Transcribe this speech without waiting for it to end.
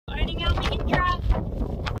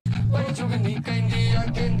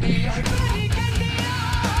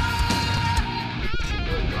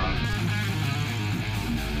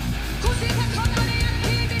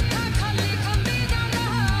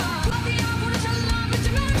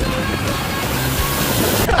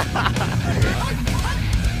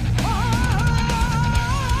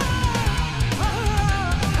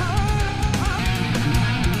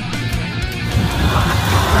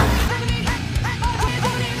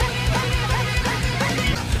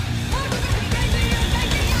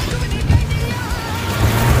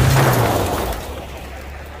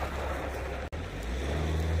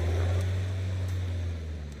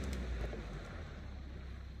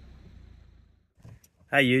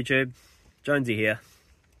Hey YouTube, Jonesy here.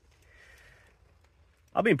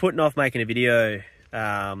 I've been putting off making a video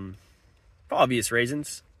for obvious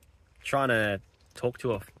reasons. Trying to talk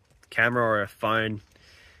to a camera or a phone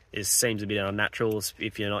seems a bit unnatural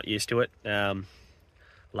if you're not used to it.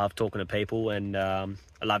 Love talking to people, and I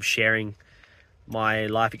love sharing my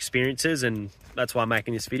life experiences, and that's why I'm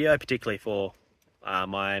making this video, particularly for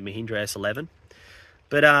my Mahindra S11.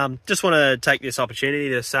 But just want to take this opportunity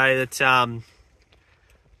to say that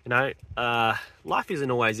you know, life isn't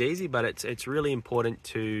always easy, but it's really important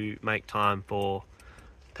to make time for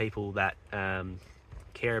people that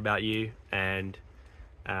care about you and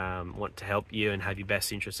want to help you and have your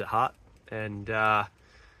best interests at heart. And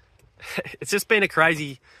it's just been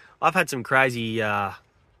I've had some crazy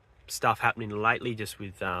stuff happening lately, just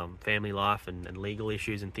with family life and legal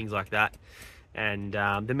issues and things like that. And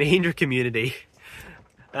the Mahindra community,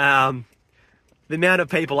 the amount of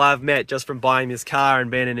people I've met just from buying this car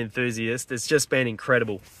and being an enthusiast, it's just been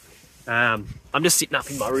incredible. I'm just sitting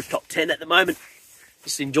up in my rooftop tent at the moment,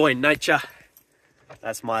 just enjoying nature.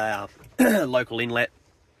 That's my local inlet,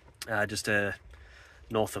 just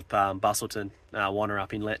north of Bustleton,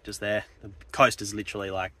 Wannerup Inlet, just there. The coast is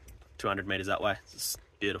literally like 200 metres that way. It's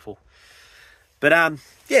beautiful. But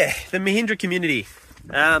yeah, the Mahindra community.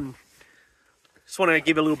 Just want to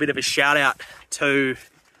give a little bit of a shout out to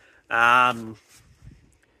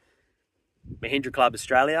Mahindra Club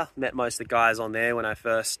Australia. Met most of the guys on there when I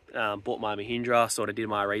first bought my Mahindra. Sort of did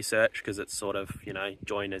my research, because it's sort of, you know,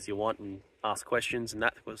 join as you want and ask questions and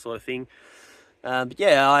that sort of thing. But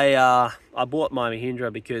yeah, I bought my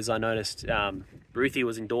Mahindra because I noticed Ruthie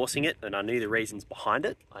was endorsing it, and I knew the reasons behind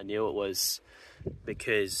it. I knew it was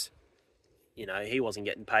because, you know, he wasn't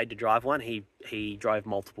getting paid to drive one. He drove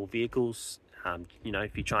multiple vehicles, you know, a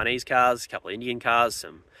few Chinese cars, a couple of Indian cars,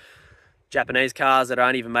 some Japanese cars that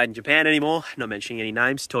aren't even made in Japan anymore. Not mentioning any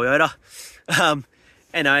names, Toyota.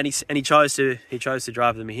 And he chose to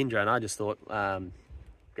drive the Mahindra, and I just thought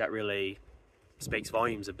that really speaks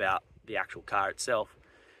volumes about the actual car itself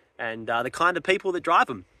and the kind of people that drive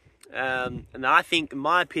them. And I think, in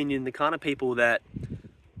my opinion, the kind of people that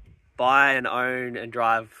buy and own and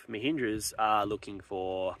drive Mahindras are looking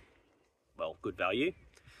for, well, good value.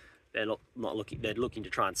 They're looking to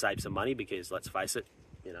try and save some money, because let's face it,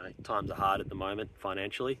 you know, times are hard at the moment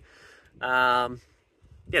financially. Yeah,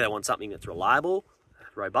 they want something that's reliable,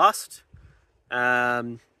 robust. You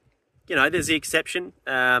know, there's the exception.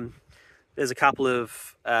 There's a couple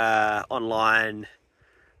of online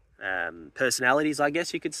personalities, I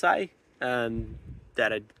guess you could say,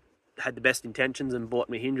 that had the best intentions and bought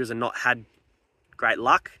Mahindras and not had great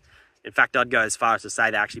luck. In fact, I'd go as far as to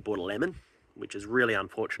say they actually bought a lemon, which is really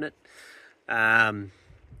unfortunate.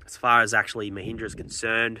 As far as actually Mahindra is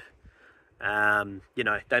concerned, you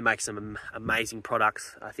know, they make some amazing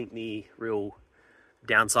products. I think the real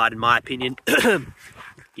downside, in my opinion, give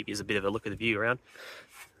you a bit of a look at the view around.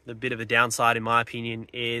 The bit of a downside, in my opinion,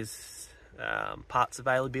 is parts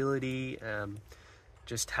availability,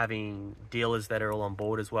 just having dealers that are all on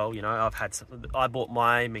board as well. You know, I bought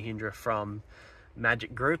my Mahindra from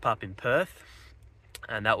Magic Group up in Perth,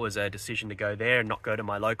 and that was a decision to go there and not go to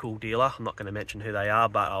my local dealer. I'm not going to mention who they are,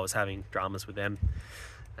 but I was having dramas with them.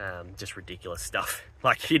 Just ridiculous stuff.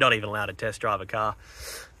 Like, you're not even allowed to test drive a car.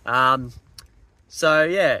 So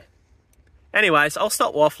yeah. Anyways, I'll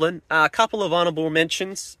stop waffling. A couple of honourable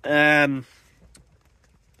mentions. I'm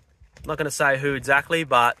not going to say who exactly,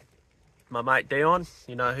 but my mate Dion,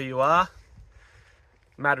 you know who you are.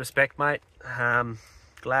 Mad respect, mate.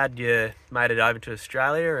 Glad you made it over to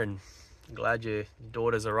Australia, and glad your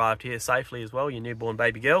daughter's arrived here safely as well, your newborn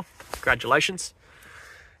baby girl. Congratulations.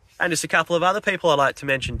 And just a couple of other people I'd like to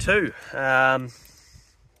mention too.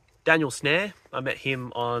 Daniel Snare, I met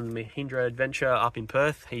him on Mahindra Adventure up in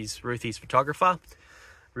Perth. He's Ruthie's photographer.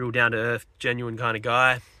 Real down-to-earth, genuine kind of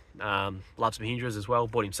guy. Loves Mahindras as well.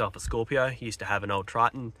 Bought himself a Scorpio. He used to have an old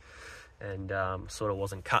Triton, and sort of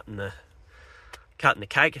wasn't cutting the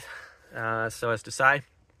cake, so as to say.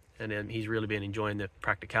 and he's really been enjoying the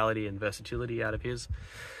practicality and versatility out of his.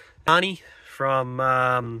 Arnie from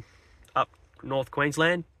up North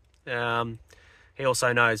Queensland. He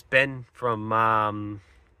also knows Ben from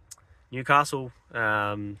Newcastle,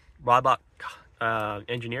 Rybuck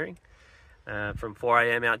Engineering, from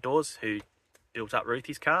 4am Outdoors, who built up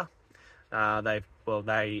Ruthie's car.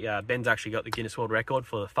 Ben's actually got the Guinness World Record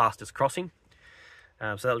for the fastest crossing.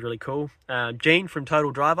 So that was really cool. Gene from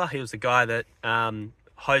Total Driver, he was the guy that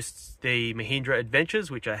hosts the Mahindra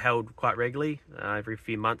Adventures, which are held quite regularly every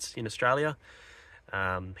few months in Australia.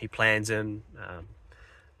 He plans them,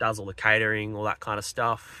 does all the catering, all that kind of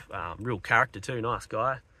stuff. Real character too, nice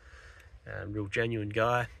guy. Real genuine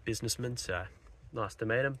guy, businessman, so nice to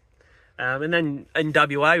meet him. And then in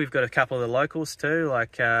WA, we've got a couple of the locals too,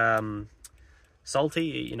 like Salty,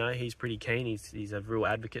 you know, he's pretty keen. He's a real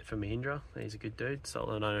advocate for Mahindra. He's a good dude. So I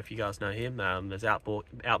don't know if you guys know him. There's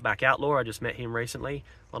Outback Outlaw. I just met him recently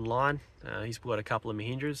online. He's got a couple of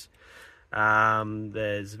Mahindras.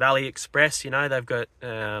 There's Valley Express, you know, they've got,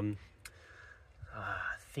 I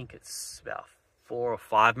think it's about 4 or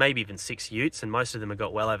 5, maybe even 6 utes, and most of them have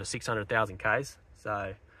got well over 600,000 Ks.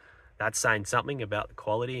 So that's saying something about the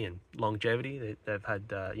quality and longevity. They've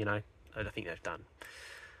had, you know, I think they've done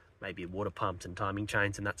maybe water pumps and timing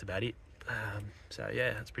chains, and that's about it. So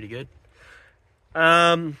yeah, that's pretty good.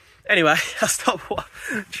 Anyway, I'll stop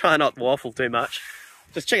trying not to waffle too much.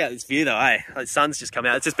 Just check out this view though, eh? The sun's just come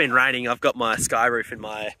out. It's just been raining. I've got my sky roof in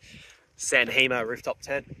my Sanhema rooftop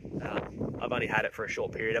tent. I've only had it for a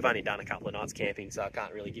short period. I've only done a couple of nights camping, so I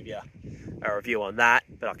can't really give you a review on that,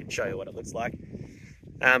 but I can show you what it looks like.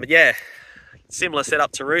 But yeah, similar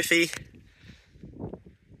setup to Ruthie.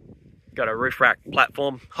 Got a roof rack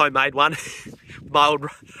platform, homemade one. My old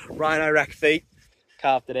rhino rack feet,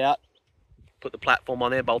 carved it out, put the platform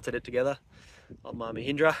on there, bolted it together on my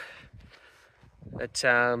Mahindra. But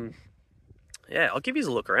yeah, I'll give you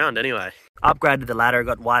a look around anyway. Upgraded the ladder,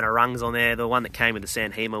 got wider rungs on there. The one that came with the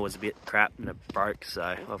Sanhema was a bit crap and it broke, so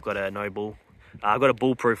I've got a no bull. I've got a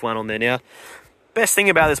bull-proof one on there now. Best thing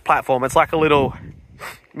about this platform, it's like a little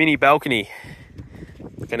mini balcony.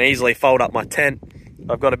 I can easily fold up my tent.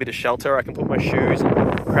 I've got a bit of shelter. I can put my shoes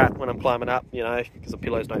and crap when I'm climbing up, you know, because the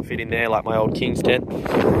pillows don't fit in there like my old King's tent.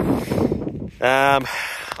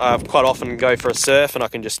 I've quite often go for a surf and I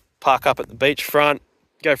can just park up at the beach front,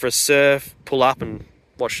 go for a surf, pull up and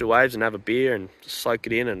watch the waves and have a beer and just soak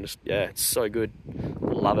it in, and just, yeah, it's so good.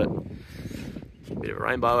 Love it. Bit of a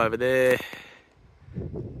rainbow over there.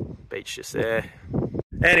 Beach just there.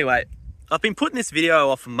 Anyway, I've been putting this video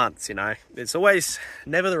off for months, you know. It's always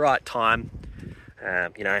never the right time.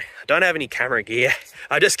 You know, I don't have any camera gear.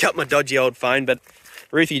 I just got my dodgy old phone, but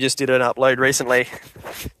Ruthie just did an upload recently,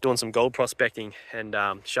 doing some gold prospecting and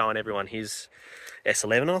showing everyone his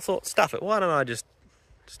S11. I thought, stuff it, why don't I just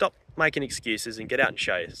stop making excuses and get out and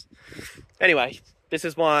show you. Anyway, this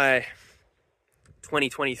is my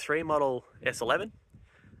 2023 model S11.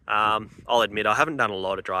 I'll admit I haven't done a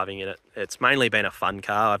lot of driving in it. It's mainly been a fun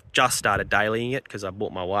car. I've just started dailying it because I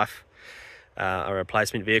bought my wife a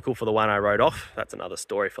replacement vehicle for the one I rode off. That's another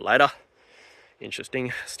story for later.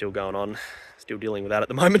 Interesting, still going on, still dealing with that at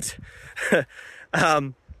the moment.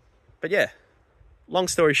 But yeah, long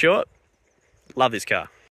story short, love this car.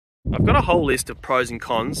 I've got a whole list of pros and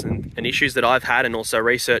cons and issues that I've had, and also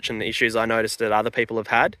research and the issues I noticed that other people have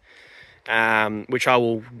had, which I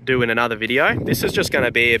will do in another video. This is just going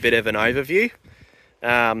to be a bit of an overview.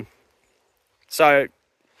 So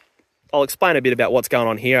I'll explain a bit about what's going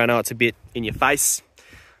on here. I know it's a bit in your face.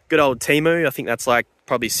 Good old Temu, I think that's like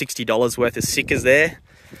probably $60 worth of stickers there.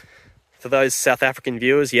 For those South African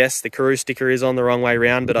viewers, yes, the Karoo sticker is on the wrong way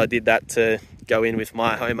round, but I did that to go in with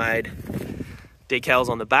my homemade decals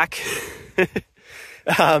on the back.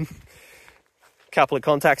 Couple of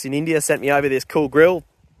contacts in India sent me over this cool grill.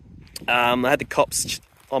 I had the cops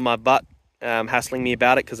on my butt hassling me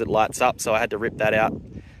about it because it lights up, so I had to rip that out.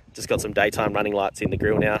 Just got some daytime running lights in the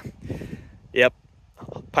grill now. Yep,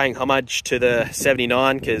 paying homage to the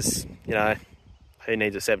 79 because, you know, who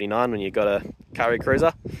needs a 79 when you've got a Curry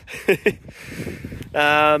Cruiser?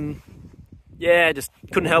 Yeah, just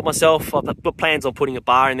couldn't help myself. I put plans on putting a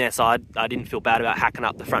bar in there, so I didn't feel bad about hacking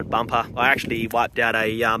up the front bumper. I actually wiped out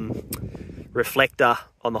a reflector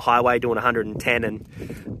on the highway doing 110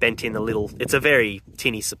 and bent in the little, it's a very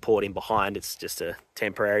tinny support in behind. It's just a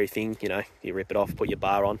temporary thing, you know, you rip it off, put your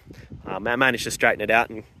bar on. I managed to straighten it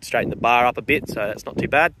out and straighten the bar up a bit, so that's not too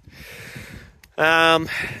bad.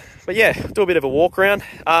 But yeah, do a bit of a walk around.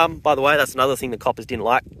 By the way, that's another thing the coppers didn't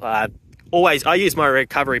like. I use my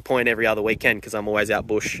recovery point every other weekend because I'm always out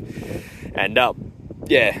bush. And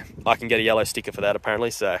yeah, I can get a yellow sticker for that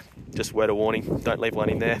apparently, so just word of warning, don't leave one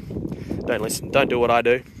in there. Don't listen, don't do what I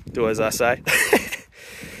do, do as I say.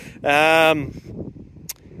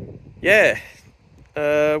 Yeah,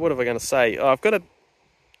 what am I going to say? Oh, I've got a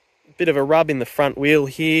bit of a rub in the front wheel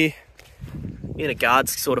here. Inner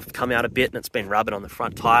guard's sort of come out a bit and it's been rubbing on the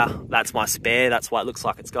front tyre. That's my spare, that's why it looks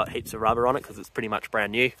like it's got heaps of rubber on it, because it's pretty much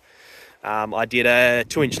brand new. I did a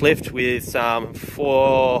 2-inch lift with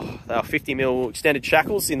 50mm extended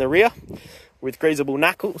shackles in the rear with greasable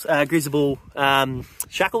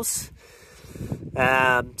shackles.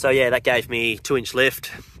 So yeah, that gave me 2-inch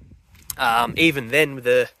lift. Even then with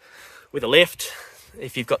a lift,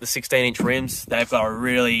 if you've got the 16-inch rims, they've got a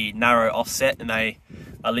really narrow offset and they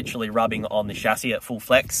are literally rubbing on the chassis at full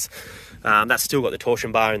flex. That's still got the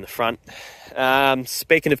torsion bar in the front.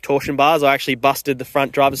 Speaking of torsion bars, I actually busted the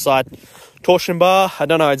front driver's side torsion bar. I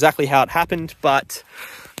don't know exactly how it happened, but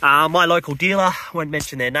my local dealer, won't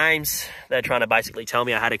mention their names, they're trying to basically tell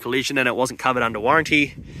me I had a collision and it wasn't covered under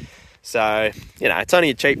warranty. So, you know, it's only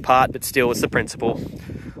a cheap part, but still, it's the principle.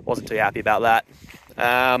 Wasn't too happy about that.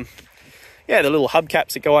 Yeah, the little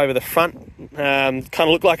hubcaps that go over the front kind of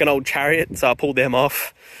look like an old Chariot, so I pulled them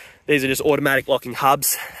off. These are just automatic locking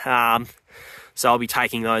hubs. So I'll be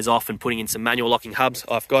taking those off and putting in some manual locking hubs.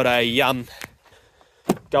 I've got a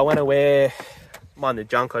go anywhere, mind the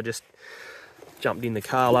junk, I just jumped in the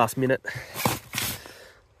car last minute,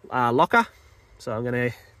 locker. So I'm gonna,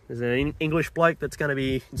 there's an English bloke that's gonna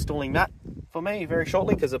be installing that for me very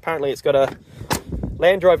shortly, because apparently it's got a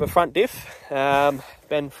Land Rover front diff.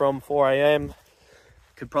 Ben from 4am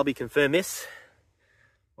could probably confirm this,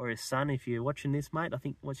 or his son if you're watching this, mate. I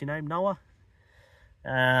think, what's your name, Noah?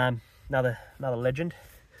 Another legend,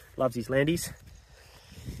 loves his Landies.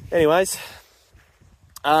 Anyways,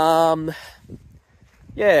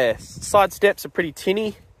 yeah, side steps are pretty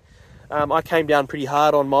tinny. I came down pretty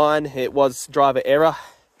hard on mine. It was driver error,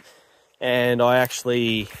 and I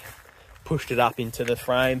actually pushed it up into the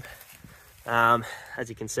frame. As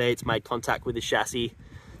you can see, it's made contact with the chassis.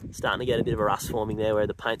 Starting to get a bit of a rust forming there where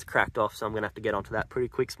the paint's cracked off, so I'm gonna have to get onto that pretty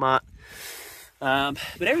quick, smart. But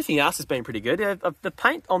everything else has been pretty good. The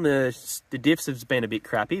paint on the diffs has been a bit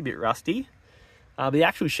crappy, a bit rusty. The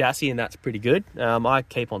actual chassis and that's pretty good. I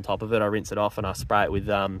keep on top of it. I rinse it off and I spray it with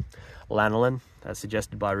lanolin, as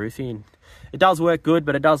suggested by Ruthie. And it does work good,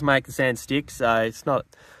 but it does make the sand stick, so it's not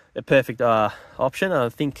a perfect option. I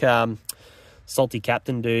think Salty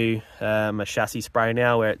Captain do a chassis spray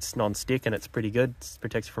now where it's non-stick and it's pretty good. It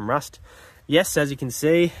protects you from rust. Yes, as you can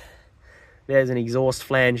see, there's an exhaust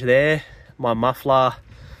flange there. My muffler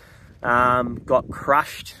got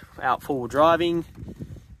crushed out forward driving.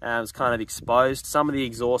 It was kind of exposed. Some of the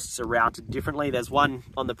exhausts are routed differently. There's one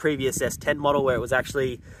on the previous S10 model where it was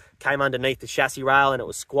actually came underneath the chassis rail and it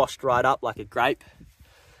was squashed right up like a grape.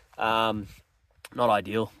 Not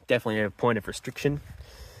ideal. Definitely a point of restriction.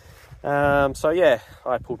 So yeah,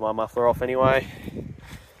 I pulled my muffler off anyway.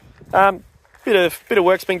 Bit of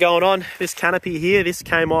work's been going on. This canopy here, this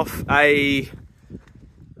came off a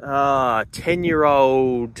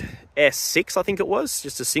 10-year-old S6, I think it was,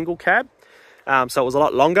 just a single cab. So it was a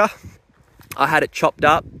lot longer. I had it chopped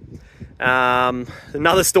up.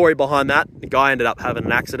 Another story behind that, the guy ended up having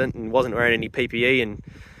an accident and wasn't wearing any PPE and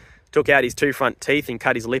took out his 2 front teeth and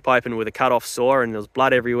cut his lip open with a cut-off saw, and there was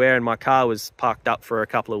blood everywhere, and my car was parked up for a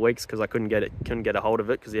couple of weeks because I couldn't get a hold of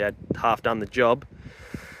it because he had half done the job.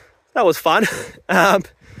 That was fun.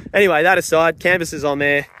 Anyway, that aside, canvas is on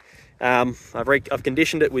there. I've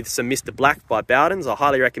conditioned it with some Mr. Black by Bowden's. I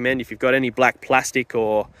highly recommend if you've got any black plastic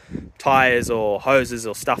or tyres or hoses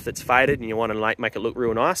or stuff that's faded and you want to make it look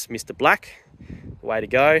real nice, Mr. Black, way to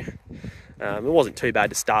go. It wasn't too bad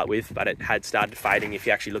to start with, but it had started fading. If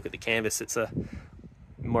you actually look at the canvas, it's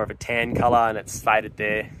more of a tan colour and it's faded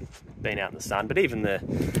there, been out in the sun. But even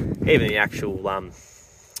the actual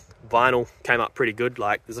vinyl came up pretty good.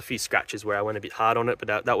 Like, there's a few scratches where I went a bit hard on it,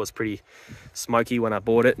 but that was pretty smoky when I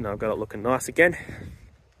bought it, and I've got it looking nice again.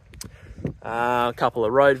 A couple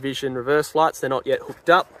of road vision reverse lights, they're not yet hooked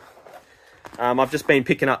up. I've just been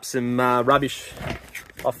picking up some rubbish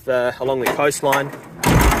off along the coastline,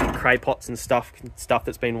 cray pots and stuff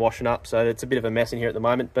that's been washing up, so it's a bit of a mess in here at the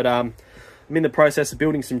moment. But I'm in the process of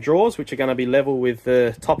building some drawers which are going to be level with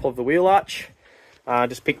the top of the wheel arch.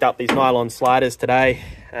 Just picked up these nylon sliders today.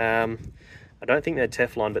 I don't think they're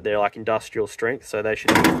Teflon, but they're like industrial strength, so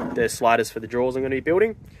they're sliders for the drawers I'm going to be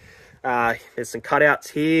building. There's some cutouts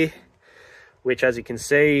here, which, as you can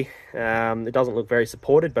see, it doesn't look very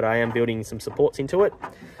supported, but I am building some supports into it.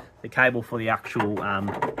 The cable for the actual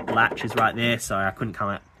latch is right there, so I couldn't come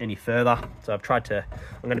out any further. So I'm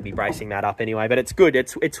going to be bracing that up anyway, but it's good.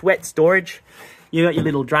 It's wet storage. you got your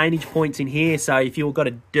little drainage points in here. So if you've got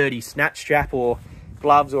a dirty snatch strap or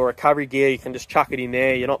gloves or recovery gear, you can just chuck it in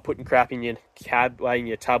there. You're not putting crap in your cab, in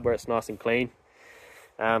your tub where it's nice and clean.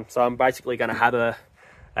 So I'm basically going to have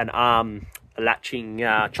an arm latching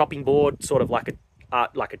chopping board, sort of like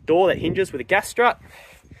a door that hinges with a gas strut,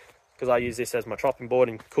 because I use this as my chopping board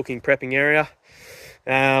in cooking prepping area.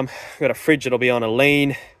 I've got a fridge that'll be on a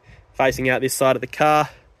lean facing out this side of the car,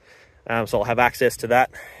 so I'll have access to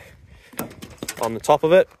that on the top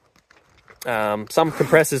of it. Some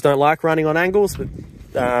compressors don't like running on angles, but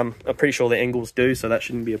I'm pretty sure the angles do, so that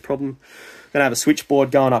shouldn't be a problem. Gonna have a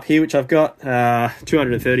switchboard going up here, which I've got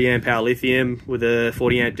 230 amp hour lithium with a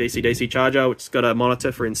 40 amp DC-DC charger, which has got a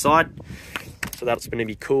monitor for inside. So that's going to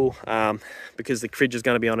be cool. Because the fridge is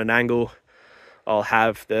going to be on an angle, I'll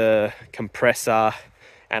have the compressor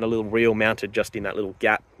and a little reel mounted just in that little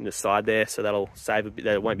gap in the side there, so that'll save a bit.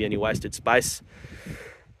 There won't be any wasted space.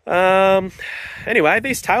 Anyway,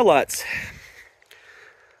 these taillights.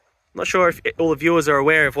 Not sure if all the viewers are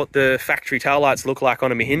aware of what the factory taillights look like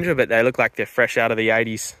on a Mahindra, but they look like they're fresh out of the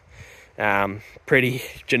 80s. Pretty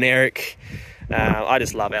generic. I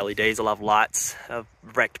just love LEDs, I love lights. I've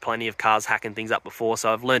wrecked plenty of cars hacking things up before,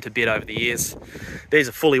 so I've learnt a bit over the years. These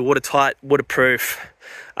are fully watertight, waterproof.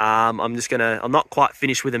 I'm not quite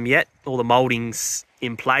finished with them yet. All the moulding's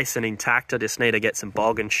in place and intact. I just need to get some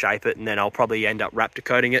bog and shape it, and then I'll probably end up Raptor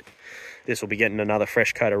coating it. This will be getting another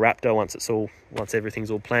fresh coat of Raptor once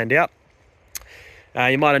everything's all planned out.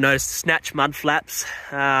 You might have noticed snatch mud flaps.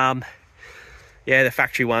 Yeah, the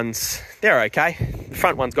factory ones, they're okay. The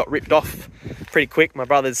front one's got ripped off pretty quick. My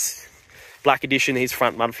brother's Black Edition, his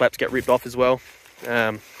front mud flaps get ripped off as well.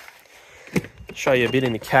 Show you a bit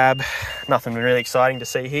in the cab. Nothing really exciting to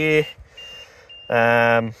see here.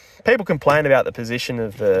 People complain about the position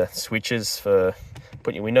of the switches for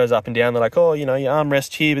putting your windows up and down. They're like, oh, you know, your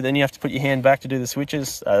armrest here, but then you have to put your hand back to do the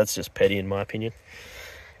switches. That's just petty in my opinion.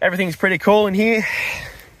 Everything's pretty cool in here.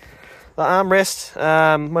 The armrest,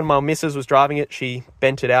 when my missus was driving it, she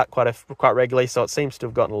bent it out quite regularly, so it seems to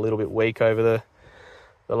have gotten a little bit weak over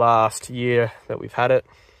the last year that we've had it.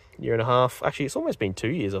 Year and a half. Actually, it's almost been 2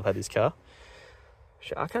 years I've had this car.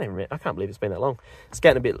 I can't believe it's been that long. It's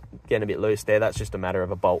getting a bit loose there. That's just a matter of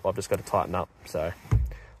a bolt I've just got to tighten up. So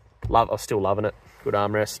I'm still loving it. Good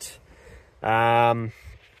armrest.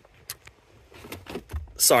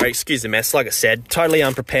 Sorry, excuse the mess. Like I said, totally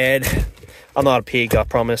unprepared. I'm not a pig, I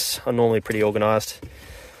promise. I'm normally pretty organised.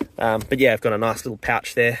 But yeah, I've got a nice little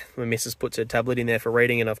pouch there. My missus puts her tablet in there for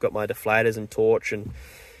reading, and I've got my deflators and torch and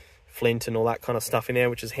flint and all that kind of stuff in there,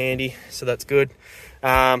 which is handy. So that's good.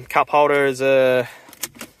 Cup holder is a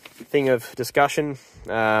thing of discussion.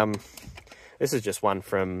 This is just one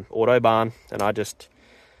from Autobarn, and I just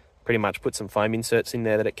pretty much put some foam inserts in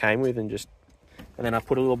there that it came with, and then I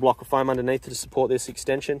put a little block of foam underneath to support this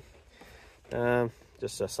extension.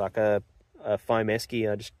 Just like a foam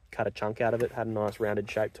esky. I just cut a chunk out of it, had a nice rounded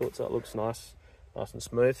shape to it, so it looks nice and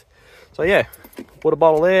smooth. So yeah, water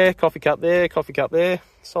bottle there, coffee cup there,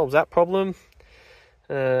 solves that problem.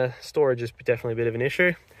 Storage is definitely a bit of an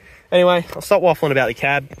issue. Anyway, I'll stop waffling about the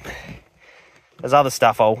cab. There's other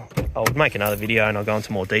stuff. I'll make another video and I'll go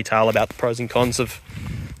into more detail about the pros and cons of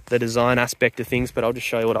the design aspect of things, but I'll just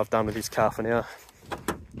show you what I've done with this car for now.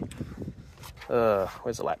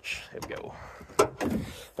 Where's the latch? There we go.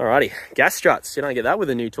 Alrighty, gas struts. You don't get that with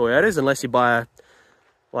the new Toyotas unless you buy a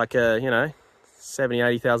 $70,000,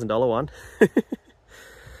 $80,000 one.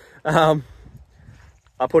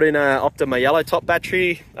 I put in a Optima yellow top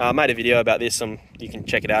battery. I made a video about this, and you can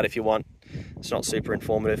check it out if you want. It's not super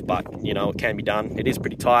informative, but you know, it can be done. It is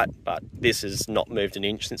pretty tight, but this has not moved an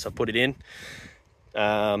inch since I put it in.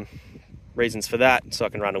 Reasons for that, so I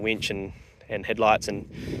can run a winch and headlights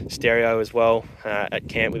and stereo as well at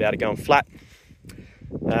camp without it going flat.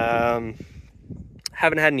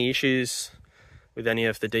 Haven't had any issues with any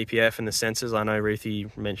of the DPF and the sensors. I know Ruthie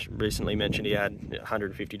recently mentioned he had a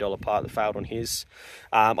 $150 part that failed on his.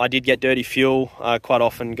 I did get dirty fuel. I quite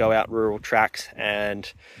often go out rural tracks,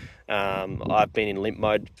 and I've been in limp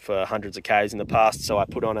mode for hundreds of Ks in the past, so I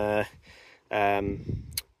put on a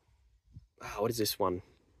what is this one?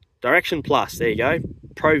 Direction Plus, there you go.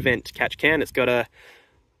 ProVent catch can. It's got a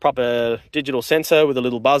proper digital sensor with a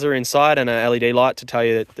little buzzer inside and a LED light to tell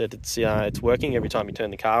you that it's working. Every time you turn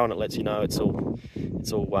the car on, it lets you know it's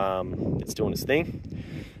doing its thing.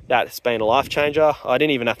 That's been a life changer. I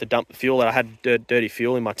didn't even have to dump the fuel. I had dirty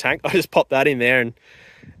fuel in my tank. I just popped that in there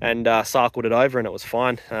and cycled it over, and it was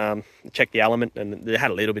fine. Checked the element, and it had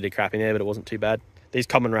a little bit of crap in there, but it wasn't too bad. These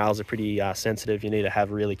common rails are pretty sensitive. You need to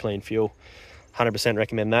have really clean fuel. 100%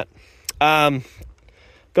 recommend that.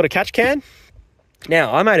 Got a catch can.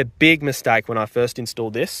 Now, I made a big mistake when I first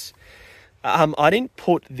installed this. I didn't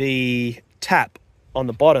put the tap on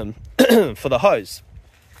the bottom for the hose.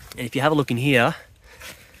 And if you have a look in here,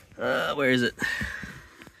 where is it?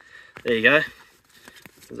 There you go.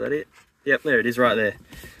 Is that it? Yep, there it is right there.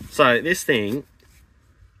 So this thing,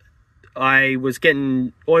 I was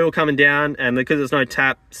getting oil coming down, and because there's no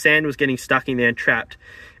tap, sand was getting stuck in there and trapped.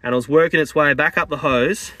 And it was working its way back up the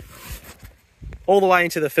hose all the way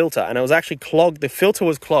into the filter, and it was actually clogged. The filter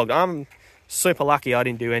was clogged. I'm super lucky I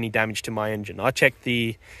didn't do any damage to my engine. I checked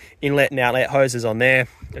the inlet and outlet hoses on there.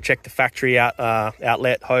 I checked the factory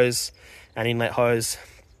outlet hose and inlet hose.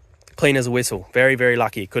 Clean as a whistle. Very, very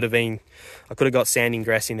lucky. Could have been, I could have got sand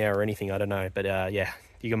ingress in there or anything, I don't know. But yeah,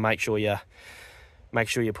 you can make sure you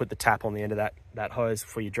put the tap on the end of that hose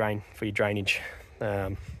for your drainage.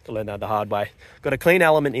 To learn that the hard way. Got a clean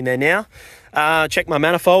element in there now. Check my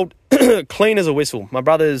manifold. Clean as a whistle. My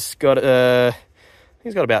brother's got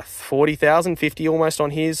he's got about 40,000, 50 almost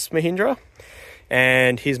on his Mahindra,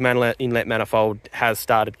 and his inlet manifold has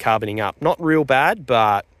started carboning up. Not real bad,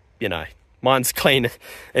 but you know, mine's clean.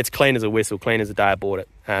 It's clean as a whistle, clean as the day I bought it,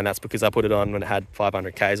 and that's because I put it on when it had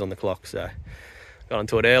 500 Ks on the clock, so got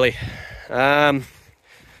onto it early. What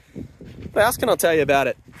else can I tell you about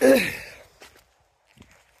it?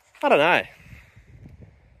 I don't know.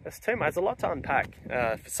 It's too much. It's a lot to unpack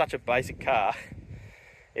for such a basic car.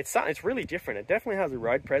 It's really different. It definitely has a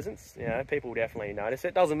road presence. You know, people definitely notice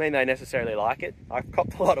it. Doesn't mean they necessarily like it. I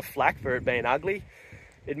copped a lot of flack for it being ugly.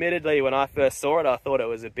 Admittedly, when I first saw it, I thought it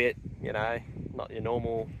was a bit, you know, not your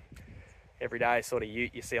normal everyday sort of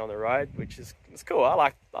ute you see on the road, which is it's cool. I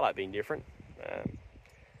like being different.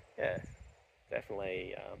 Yeah,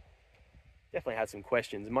 definitely had some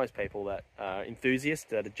questions. And most people that are enthusiasts,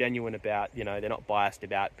 that are genuine about, you know, they're not biased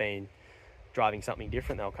about driving something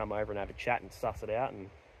different, they'll come over and have a chat and suss it out. And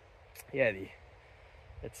yeah,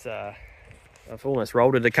 I've almost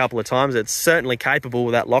rolled it a couple of times. It's certainly capable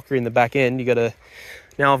with that locker in the back end.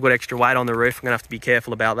 Now I've got extra weight on the roof. I'm gonna have to be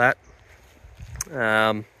careful about that.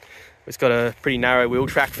 It's got a pretty narrow wheel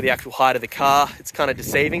track for the actual height of the car. It's kind of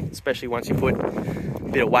deceiving, especially once you put a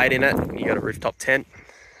bit of weight in it. You got a rooftop tent.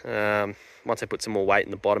 Once I put some more weight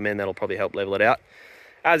in the bottom end, that'll probably help level it out.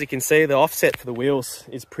 As you can see, the offset for the wheels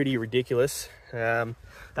is pretty ridiculous.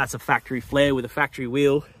 That's a factory flare with a factory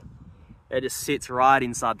wheel. It just sits right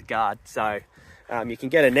inside the guard. So you can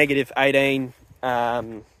get a -18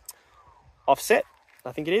 offset,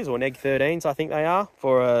 I think it is, or -13s, I think they are,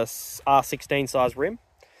 for a R16 size rim.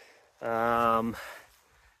 And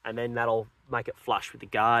then that'll make it flush with the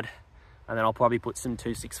guard. And then I'll probably put some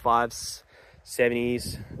 265s,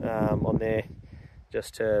 70s on there,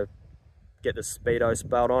 just to get the speedo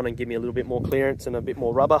spelled on and give me a little bit more clearance and a bit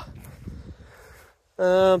more rubber.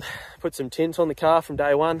 Put some tint on the car from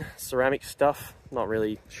day one, ceramic stuff. Not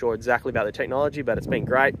really sure exactly about the technology, but it's been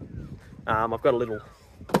great. I've got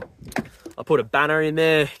I put a banner in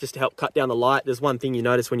there just to help cut down the light. There's one thing you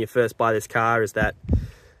notice when you first buy this car is that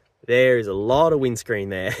there is a lot of windscreen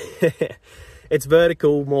there. It's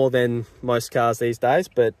vertical more than most cars these days,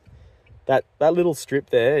 but that little strip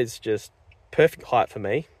there is just perfect height for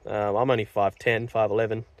me. I'm only 5'10",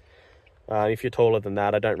 5'11". If you're taller than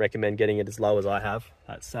that, I don't recommend getting it as low as I have.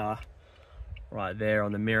 That's right there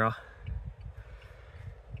on the mirror.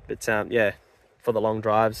 But yeah, for the long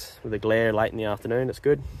drives with the glare late in the afternoon, it's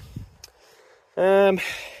good. Anyways,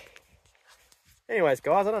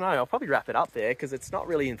 guys, I don't know. I'll probably wrap it up there because it's not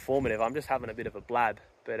really informative. I'm just having a bit of a blab.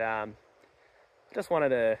 But I just wanted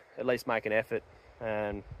to at least make an effort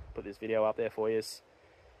and put this video up there for you.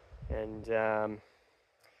 And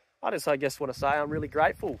I guess want to say I'm really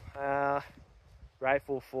grateful.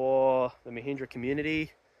 Grateful for the Mahindra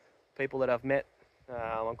community, people that I've met.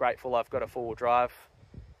 I'm grateful I've got a four-wheel drive.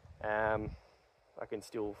 I can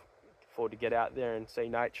still afford to get out there and see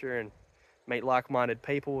nature and meet like-minded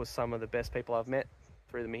people with some of the best people I've met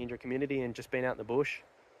through the Mahindra community and just been out in the bush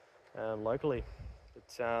locally.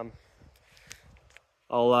 But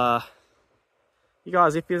you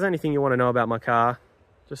guys, if there's anything you want to know about my car,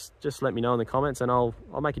 just let me know in the comments and I'll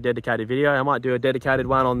make a dedicated video. I might do a dedicated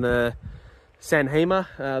one on the Sanhema.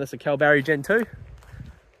 That's a Calvary Gen 2.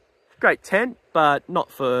 Great tent, but not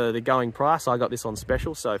for the going price. I got this on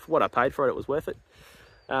special, so for what I paid for it, it was worth it.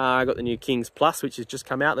 I got the new Kings Plus, which has just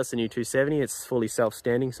come out. That's the new 270. It's fully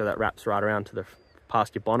self-standing, so that wraps right around to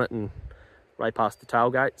past your bonnet and right past the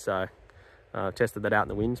tailgate. So I've tested that out in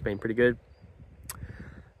the wind. It's been pretty good.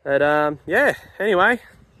 But yeah, anyway,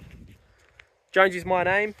 Jonesy's my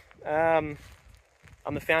name. I'm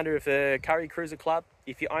the founder of the Curry Cruiser Club.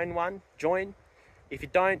 If you own one, join. If you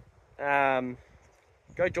don't,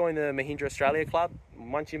 go join the Mahindra Australia Club.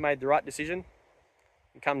 Once you've made the right decision,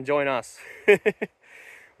 and come join us.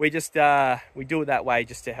 We just we do it that way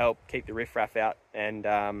just to help keep the riffraff out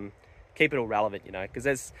and keep it all relevant, you know, because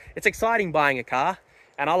it's exciting buying a car,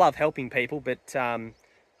 and I love helping people, but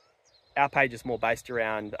our page is more based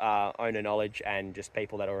around owner knowledge and just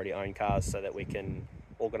people that already own cars, so that we can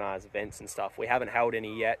organise events and stuff. We haven't held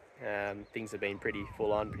any yet. Things have been pretty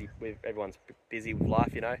full on. Everyone's busy with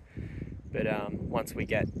life, you know. But once we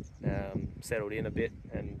get settled in a bit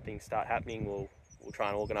and things start happening, we'll try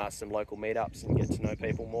and organise some local meetups and get to know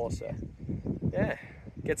people more. So yeah,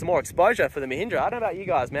 get some more exposure for the Mahindra. I don't know about you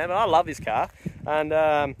guys, man, but I love this car. And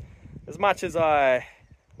as much as I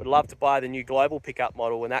would love to buy the new global pickup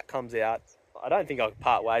model when that comes out, I don't think I'll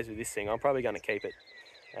part ways with this thing. I'm probably going to keep it.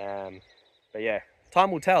 But yeah,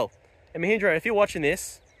 time will tell. And Mahindra, if you're watching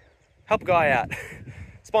this, help a guy out.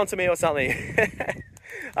 Sponsor me or something.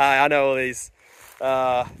 I know all these,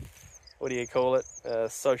 what do you call it,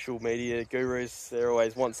 social media gurus. They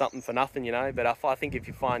always want something for nothing, you know. But I think if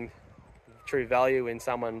you find true value in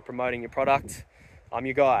someone promoting your product, I'm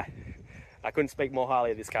your guy. I couldn't speak more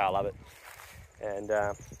highly of this car. I love it. And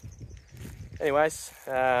anyways,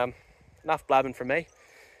 enough blabbing from me.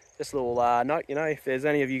 Just a little note, you know, if there's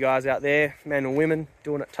any of you guys out there, men and women,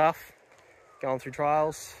 doing it tough, going through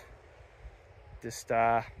trials, just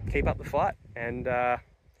keep up the fight. And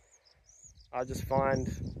I just find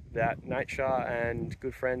that nature and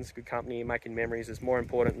good friends, good company, making memories is more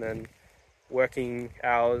important than working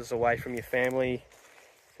hours away from your family.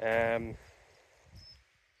 You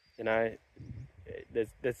know,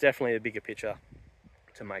 there's definitely a bigger picture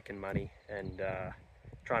to making money and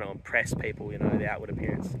trying to impress people, you know, the outward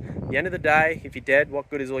appearance. At the end of the day, if you're dead, what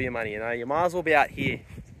good is all your money? You know, you might as well be out here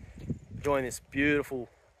enjoying this beautiful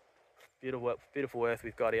earth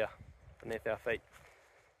we've got here beneath our feet.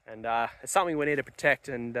 And it's something we need to protect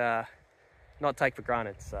and not take for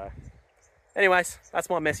granted. So anyways, that's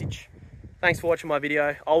my message. Thanks for watching my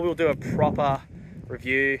video. I will do a proper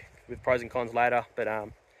review with pros and cons later, but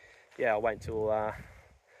yeah, I'll wait till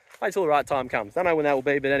the right time comes. Don't know when that will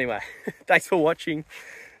be, but anyway, thanks for watching.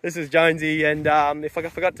 This is Jonesy, and if I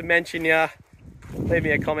forgot to mention you, leave me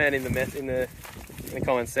a comment in the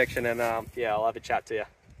comment section, and yeah, I'll have a chat to you.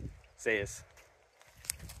 See yous.